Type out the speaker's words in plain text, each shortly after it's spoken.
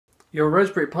Your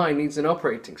Raspberry Pi needs an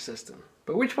operating system,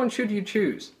 but which one should you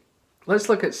choose? Let's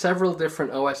look at several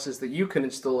different OSs that you can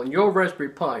install on your Raspberry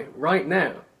Pi right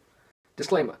now.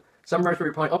 Disclaimer: some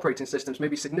Raspberry Pi operating systems may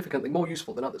be significantly more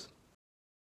useful than others.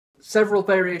 Several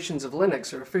variations of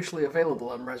Linux are officially available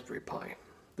on Raspberry Pi.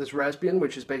 There's RaspAnd,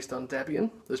 which is based on Debian.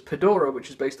 There's Fedora, which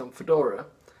is based on Fedora.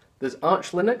 There's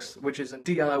Arch Linux, which is a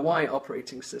DIY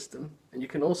operating system, and you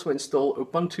can also install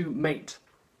Ubuntu Mate.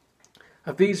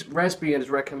 Of these, RaspAnd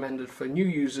is recommended for new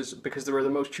users because there are the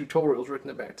most tutorials written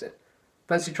about it.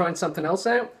 Fancy trying something else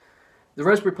out? The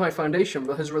Raspberry Pi Foundation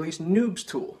has released NOOBS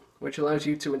tool, which allows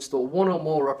you to install one or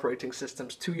more operating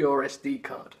systems to your SD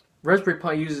card. Raspberry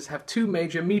Pi users have two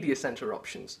major media center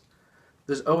options.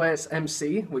 There's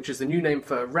OSMC, which is the new name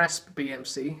for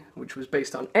RaspBMC, which was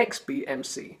based on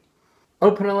XBMC.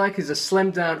 OpenALAC is a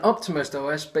slimmed-down Optimist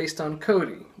OS based on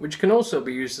Kodi, which can also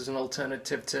be used as an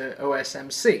alternative to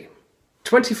OSMC.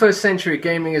 21st century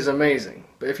gaming is amazing,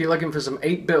 but if you're looking for some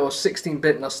 8-bit or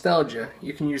 16-bit nostalgia,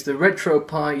 you can use the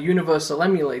RetroPIE Universal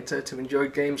Emulator to enjoy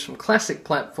games from classic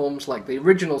platforms like the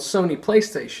original Sony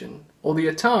PlayStation or the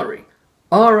Atari.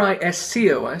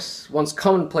 RISC-OS, once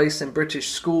commonplace in British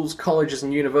schools, colleges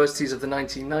and universities of the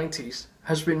 1990s,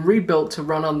 has been rebuilt to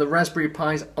run on the Raspberry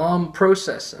Pi's ARM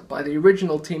processor by the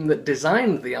original team that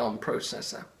designed the ARM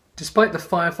processor. Despite the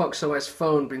Firefox OS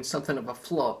phone being something of a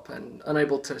flop and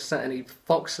unable to set any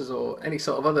foxes or any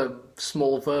sort of other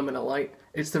small vermin alight,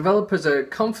 its developers are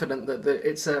confident that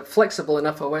it's a flexible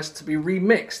enough OS to be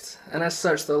remixed, and as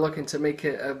such they're looking to make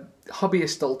it a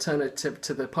hobbyist alternative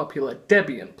to the popular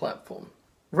Debian platform.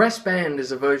 RaspAnd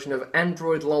is a version of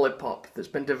Android Lollipop that's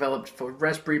been developed for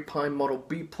Raspberry Pi Model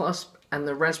B Plus and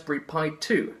the Raspberry Pi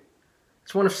 2.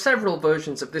 It's one of several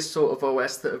versions of this sort of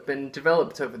OS that have been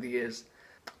developed over the years.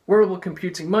 Wearable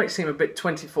computing might seem a bit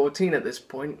 2014 at this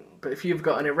point, but if you've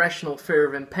got an irrational fear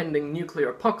of impending nuclear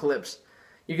apocalypse,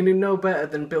 you can do no better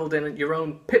than build in your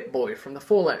own Pipboy from the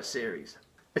Fallout series.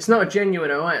 It's not a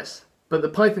genuine OS, but the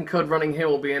Python code running here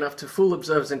will be enough to fool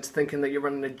observers into thinking that you're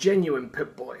running a genuine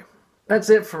Pipboy. That's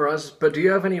it for us, but do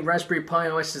you have any Raspberry Pi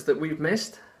OSs that we've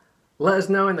missed? Let us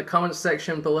know in the comments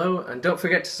section below, and don't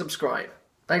forget to subscribe.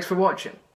 Thanks for watching.